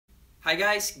Hi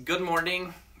guys, good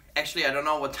morning. Actually, I don't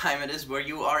know what time it is where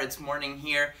you are, it's morning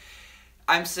here.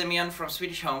 I'm Simeon from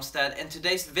Swedish Homestead. In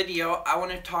today's video, I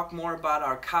want to talk more about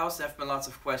our cows. There have been lots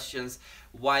of questions,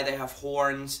 why they have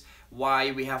horns,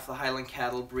 why we have the Highland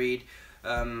cattle breed,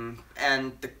 and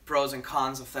the pros and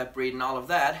cons of that breed and all of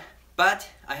that. But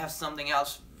I have something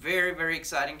else very, very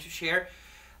exciting to share.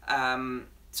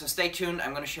 So stay tuned,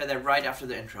 I'm going to share that right after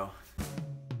the intro.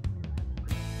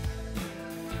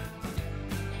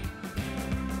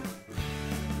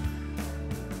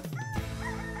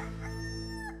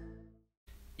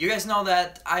 You guys know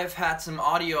that I've had some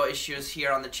audio issues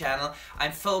here on the channel.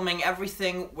 I'm filming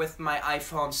everything with my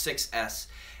iPhone 6s,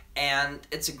 and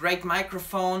it's a great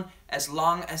microphone as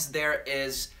long as there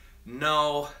is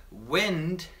no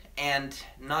wind and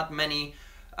not many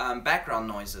background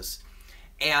noises.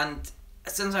 And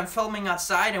since I'm filming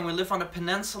outside and we live on a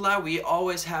peninsula, we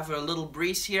always have a little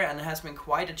breeze here, and it has been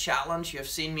quite a challenge. You have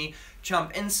seen me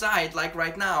jump inside, like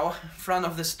right now, in front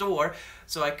of this door,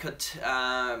 so I could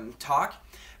talk.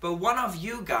 But one of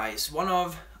you guys, one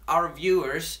of our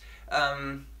viewers,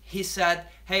 he said,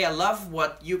 hey, I love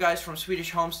what you guys from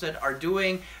Swedish Homestead are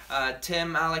doing.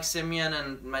 Tim, Alex, Simeon,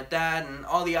 and my dad, and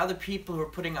all the other people who are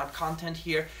putting out content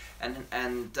here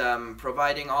and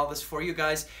providing all this for you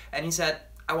guys. And he said,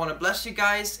 I want to bless you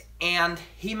guys. And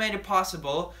he made it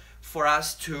possible for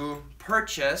us to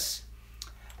purchase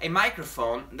a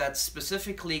microphone that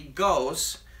specifically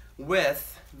goes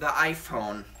with the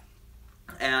iPhone.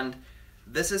 And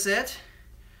this is it.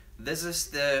 This is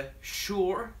the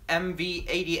Shure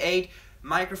MV88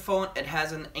 microphone. It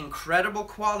has an incredible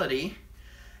quality,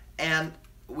 and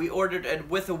we ordered it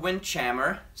with a wind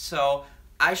jammer, so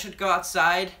I should go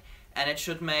outside and it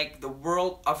should make the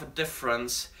world of a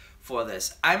difference for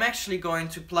this. I'm actually going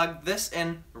to plug this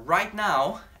in right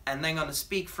now and then gonna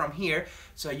speak from here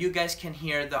so you guys can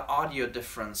hear the audio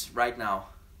difference right now.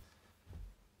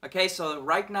 Okay, so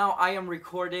right now I am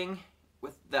recording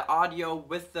with the audio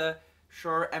with the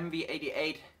Shure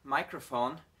MV88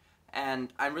 microphone,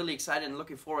 and I'm really excited and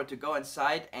looking forward to go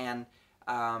inside and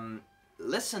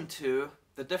listen to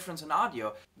the difference in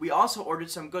audio. We also ordered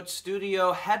some good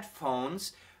studio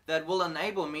headphones that will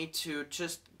enable me to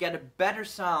just get a better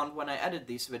sound when I edit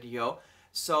these videos,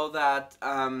 so that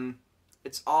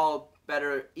it's all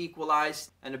better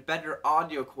equalized and a better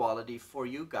audio quality for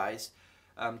you guys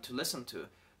to listen to.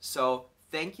 So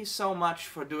thank you so much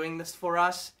for doing this for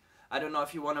us. I don't know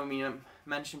if you want me to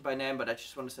mention by name, but I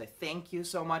just want to say thank you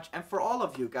so much. And for all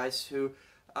of you guys who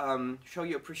show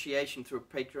your appreciation through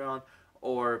Patreon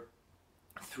or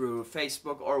through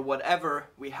Facebook or whatever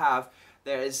we have,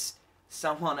 there is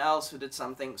someone else who did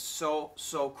something so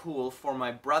cool for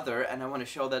my brother, and I want to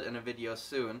show that in a video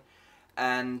soon.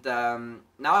 And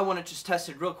now I want to just test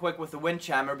it real quick with the wind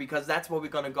jammer, because that's what we're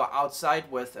going to go outside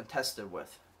with and test it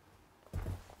with.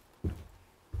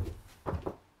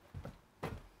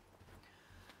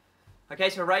 Okay,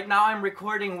 so right now I'm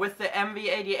recording with the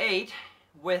MV88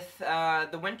 with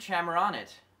the wind jammer on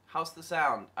it. How's the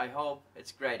sound? I hope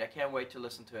it's great. I can't wait to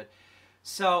listen to it.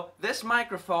 So this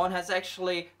microphone has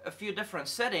actually a few different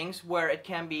settings where it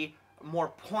can be more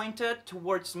pointed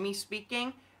towards me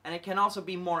speaking, and it can also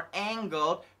be more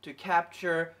angled to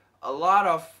capture a lot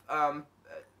of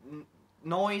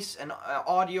noise and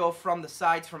audio from the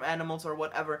sides, from animals or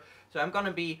whatever. So I'm going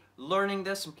to be learning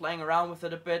this and playing around with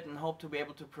it a bit, and hope to be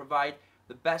able to provide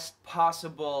the best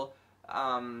possible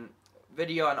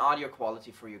video and audio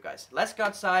quality for you guys. Let's go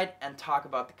outside and talk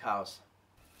about the cows.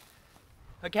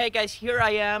 Okay guys, here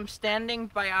I am standing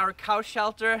by our cow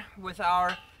shelter with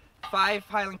our 5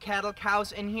 Highland cattle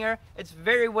cows in here. It's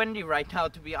very windy right now,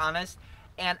 to be honest,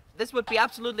 and this would be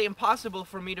absolutely impossible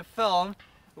for me to film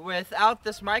without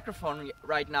this microphone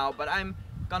right now, but I'm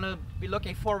gonna be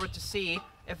looking forward to see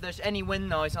if there's any wind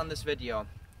noise on this video.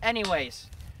 Anyways,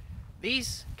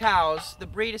 these cows, the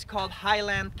breed is called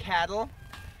Highland cattle.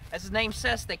 As the name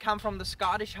says, they come from the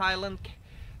Scottish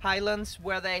Highlands,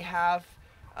 where they have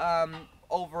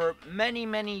over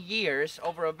many years,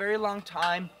 over a very long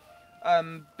time,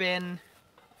 been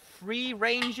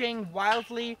free-ranging,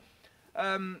 wildly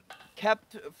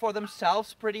kept for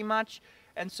themselves pretty much,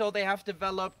 and so they have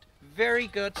developed very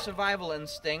good survival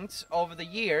instincts over the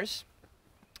years.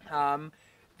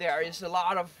 There is a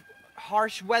lot of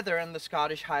harsh weather in the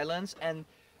Scottish Highlands, and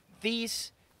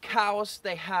these cows,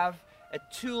 they have a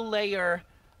 2-layer,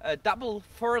 double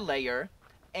fur layer,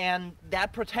 and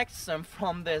that protects them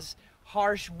from this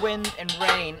harsh wind and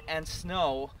rain and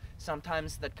snow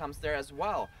sometimes that comes there as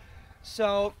well.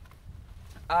 So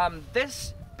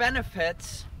this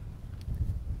benefits,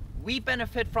 we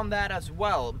benefit from that as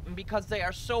well, because they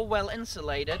are so well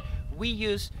insulated. We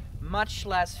use much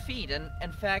less feed, and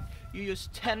in fact you use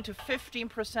 10 to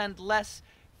 15% less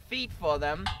feed for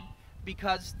them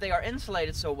because they are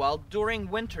insulated so well during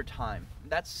winter time.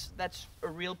 That's a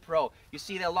real pro. You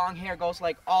see their long hair goes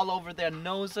like all over their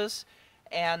noses,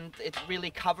 and it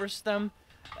really covers them,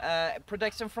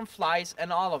 protects them from flies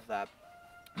and all of that.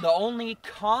 The only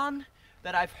con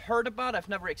that I've heard about, I've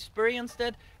never experienced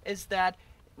it, is that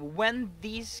when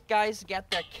these guys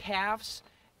get their calves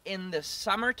in the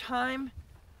summertime,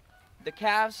 the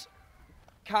calves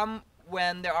come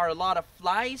when there are a lot of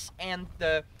flies, and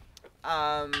the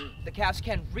calves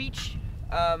can't reach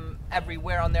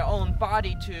everywhere on their own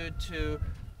body to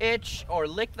itch or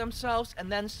lick themselves,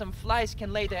 and then some flies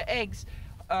can lay their eggs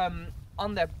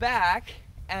on their back,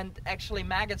 and actually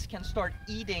maggots can start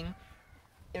eating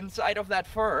inside of that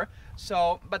fur.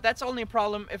 So, but that's only a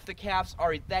problem if the calves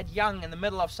are that young in the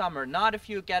middle of summer, not if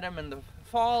you get them in the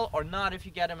fall, or not if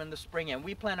you get them in the spring, and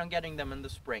we plan on getting them in the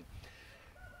spring.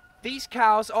 These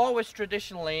cows always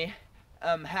traditionally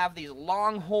have these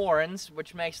long horns,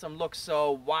 which makes them look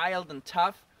so wild and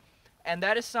tough, and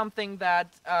that is something that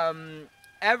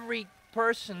every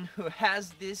person who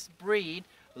has this breed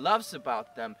loves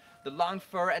about them. The long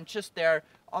fur and just their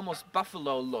almost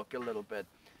buffalo look a little bit.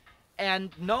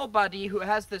 And nobody who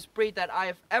has this breed that I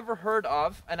have ever heard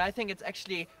of, and I think it's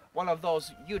actually one of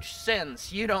those huge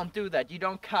sins, you don't do that. You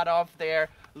don't cut off their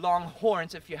long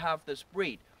horns if you have this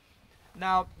breed.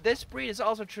 Now, this breed is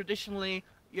also traditionally,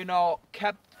 you know,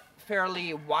 kept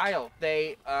fairly wild.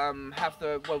 They have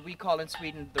what we call in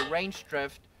Sweden the range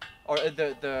drift, or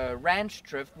the ranch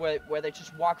drift, where they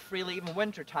just walk freely even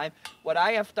wintertime. What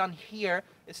I have done here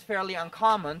is fairly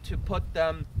uncommon, to put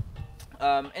them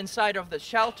inside of the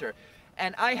shelter.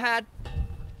 And I had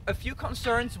a few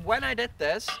concerns when I did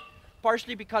this,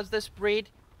 partially because this breed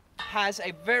has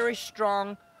a very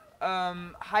strong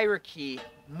hierarchy,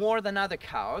 more than other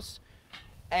cows,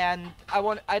 and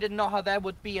I didn't know how that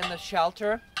would be in the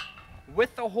shelter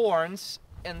with the horns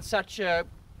in such a,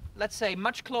 let's say,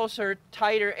 much closer,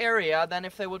 tighter area than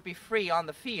if they would be free on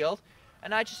the field.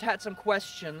 And I just had some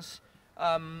questions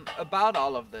about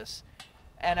all of this.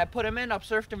 And I put them in,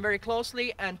 observed them very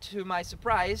closely, and to my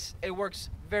surprise, it works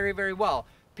very, very well.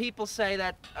 People say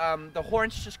that the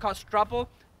horns just cause trouble.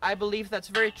 I believe that's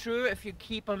very true if you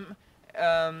keep them in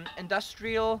an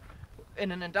industrial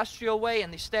way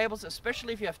in these stables,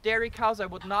 especially if you have dairy cows. I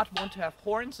would not want to have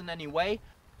horns in any way.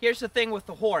 Here's the thing with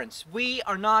the horns. We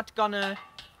are not gonna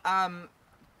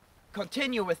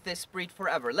continue with this breed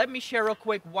forever. Let me share real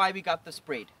quick why we got this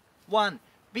breed. One,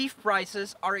 beef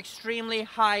prices are extremely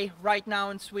high right now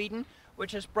in Sweden,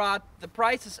 which has brought the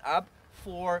prices up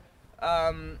for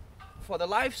the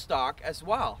livestock as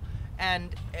well.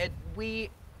 And we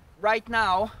right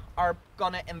now are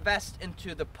gonna invest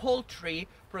into the poultry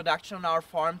production on our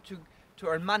farm to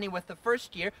earn money with the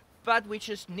first year, but we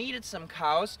just needed some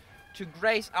cows to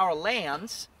graze our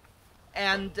lands,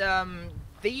 and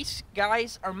these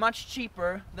guys are much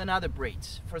cheaper than other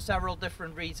breeds for several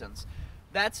different reasons.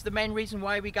 That's the main reason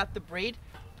why we got the breed,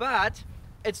 but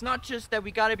it's not just that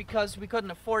we got it because we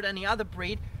couldn't afford any other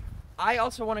breed. I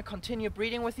also want to continue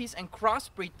breeding with these and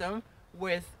crossbreed them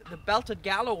with the belted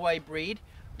Galloway breed,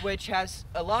 which has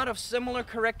a lot of similar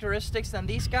characteristics than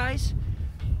these guys,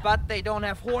 but they don't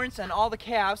have horns, and all the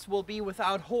calves will be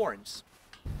without horns.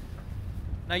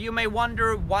 Now you may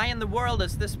wonder, why in the world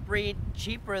is this breed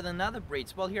cheaper than other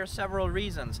breeds? Well, here are several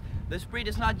reasons. This breed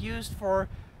is not used for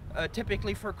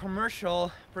typically for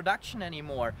commercial production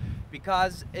anymore,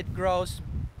 because it grows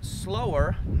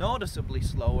slower, noticeably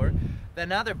slower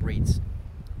than other breeds.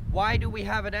 Why do we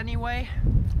have it anyway?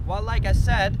 Well, like I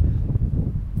said,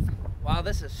 wow,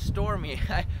 this is stormy.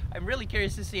 I'm really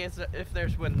curious to see if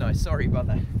there's wind noise. Sorry about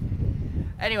that.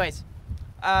 Anyways,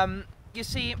 you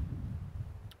see,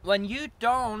 when you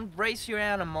don't raise your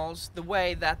animals the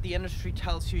way that the industry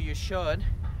tells you you should,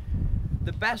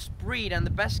 the best breed and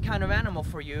the best kind of animal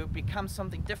for you becomes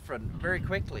something different very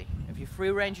quickly. If you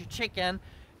free range your chicken,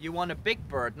 you want a big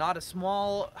bird, not a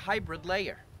small hybrid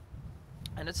layer.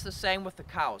 And it's the same with the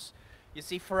cows. You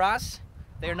see, for us,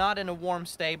 they're not in a warm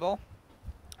stable.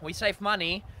 We save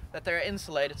money that they're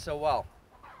insulated so well.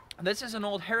 This is an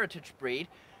old heritage breed.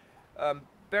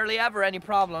 Barely ever any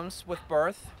problems with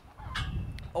birth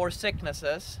or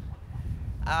sicknesses.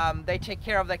 They take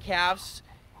care of the calves.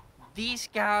 These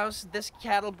cows, this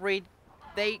cattle breed,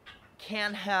 they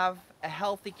can have a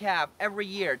healthy calf every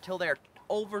year till they're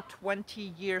over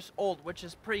 20 years old, which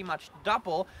is pretty much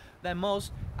double than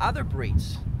most other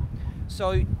breeds.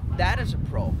 So that is a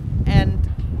pro. And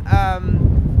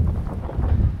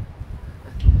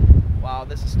wow,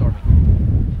 this is stormy.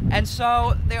 And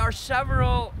so there are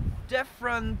several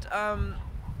different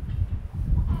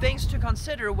things to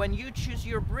consider when you choose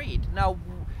your breed. Now,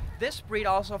 this breed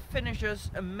also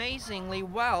finishes amazingly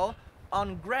well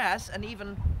on grass and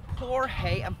even poor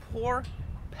hay and poor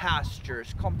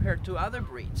pastures compared to other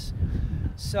breeds.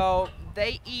 So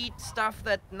they eat stuff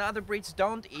that other breeds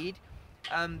don't eat.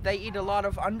 They eat a lot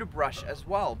of underbrush as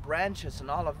well, branches and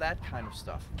all of that kind of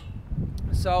stuff.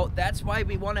 So that's why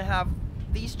we want to have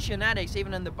these genetics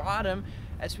even in the bottom,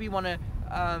 as we want to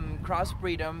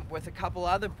crossbreed them with a couple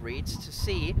other breeds to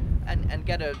see and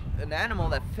get an animal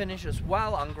that finishes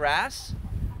well on grass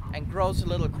and grows a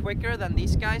little quicker than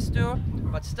these guys do,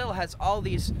 but still has all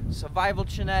these survival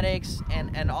genetics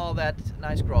and all that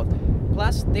nice growth.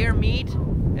 Plus their meat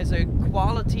is a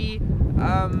quality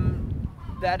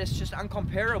that is just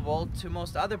uncomparable to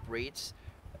most other breeds,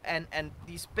 and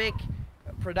these big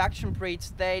production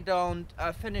breeds, they don't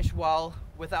finish well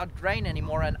without grain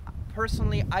anymore. And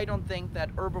personally, I don't think that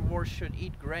herbivores should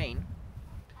eat grain,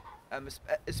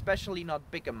 especially not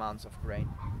big amounts of grain.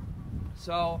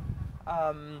 So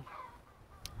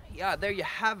yeah, there you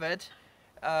have it.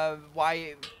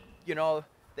 Why, you know,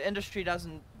 the industry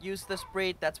doesn't use this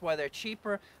breed, that's why they're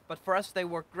cheaper, but for us they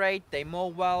work great, they mow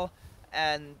well,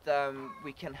 and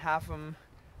we can have them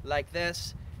like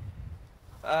this.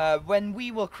 When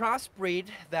we will crossbreed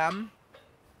them,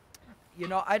 you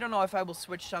know, I don't know if I will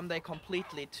switch someday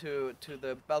completely to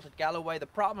the Belted Galloway. The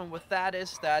problem with that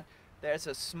is that there's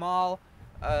a small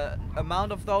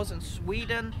amount of those in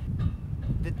Sweden.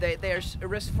 There's a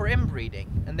risk for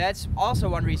inbreeding, and that's also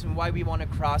one reason why we want to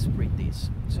crossbreed these.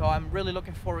 So I'm really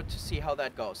looking forward to see how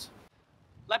that goes.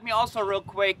 Let me also real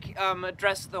quick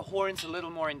address the horns a little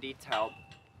more in detail.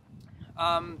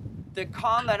 The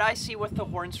con that I see with the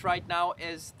horns right now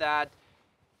is that,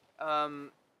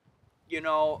 you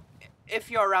know,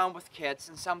 if you're around with kids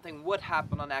and something would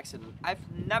happen on accident,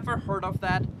 I've never heard of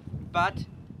that, but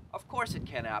of course it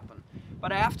can happen.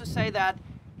 But I have to say that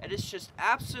it is just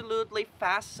absolutely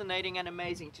fascinating and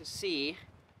amazing to see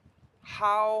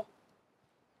how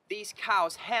these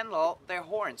cows handle their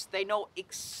horns. They know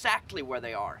exactly where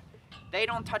they are. They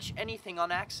don't touch anything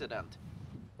on accident.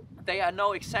 They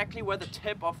know exactly where the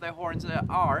tip of their horns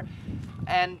are.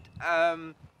 And,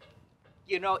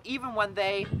 you know, even when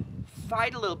they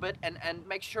fight a little bit and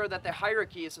make sure that the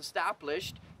hierarchy is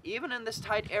established, even in this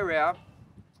tight area,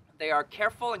 they are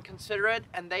careful and considerate,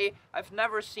 and I've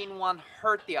never seen one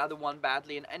hurt the other one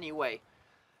badly in any way.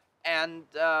 And,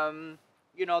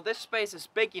 you know, this space is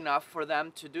big enough for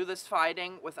them to do this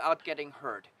fighting without getting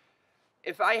hurt.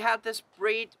 If I had this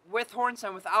breed with horns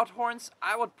and without horns,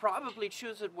 I would probably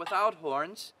choose it without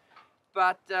horns,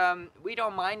 but we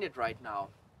don't mind it right now.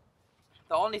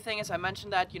 The only thing is, I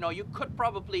mentioned that, you know, you could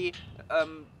probably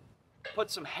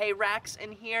put some hay racks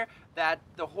in here that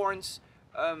the horns,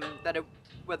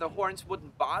 where the horns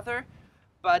wouldn't bother,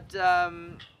 but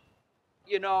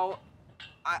you know,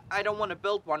 I don't want to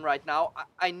build one right now.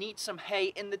 I need some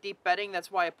hay in the deep bedding, that's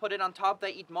why I put it on top.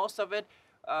 They eat most of it.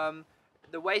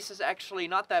 The waste is actually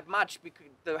not that much, because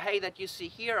the hay that you see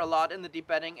here a lot in the deep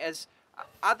bedding is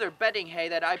other bedding hay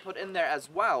that I put in there as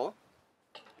well.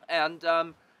 And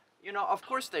you know, of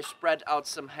course they spread out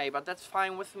some hay, but that's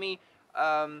fine with me.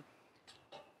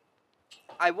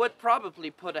 I would probably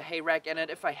put a hay rack in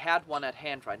it if I had one at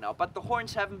hand right now, but the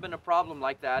horns haven't been a problem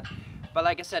like that. But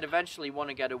like I said, eventually want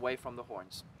to get away from the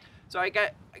horns. So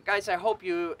guys, I hope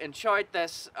you enjoyed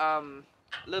this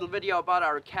little video about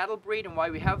our cattle breed and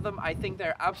why we have them. I think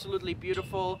they're absolutely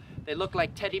beautiful. They look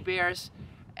like teddy bears,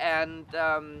 and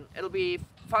it'll be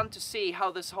fun to see how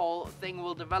this whole thing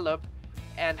will develop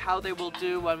and how they will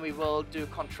do when we will do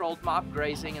controlled mob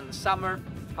grazing in the summer,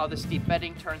 how this deep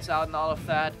bedding turns out and all of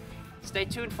that. Stay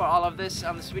tuned for all of this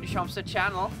on the Swedish Homestead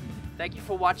channel. Thank you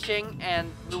for watching, and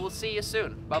we will see you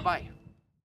soon. Bye-bye.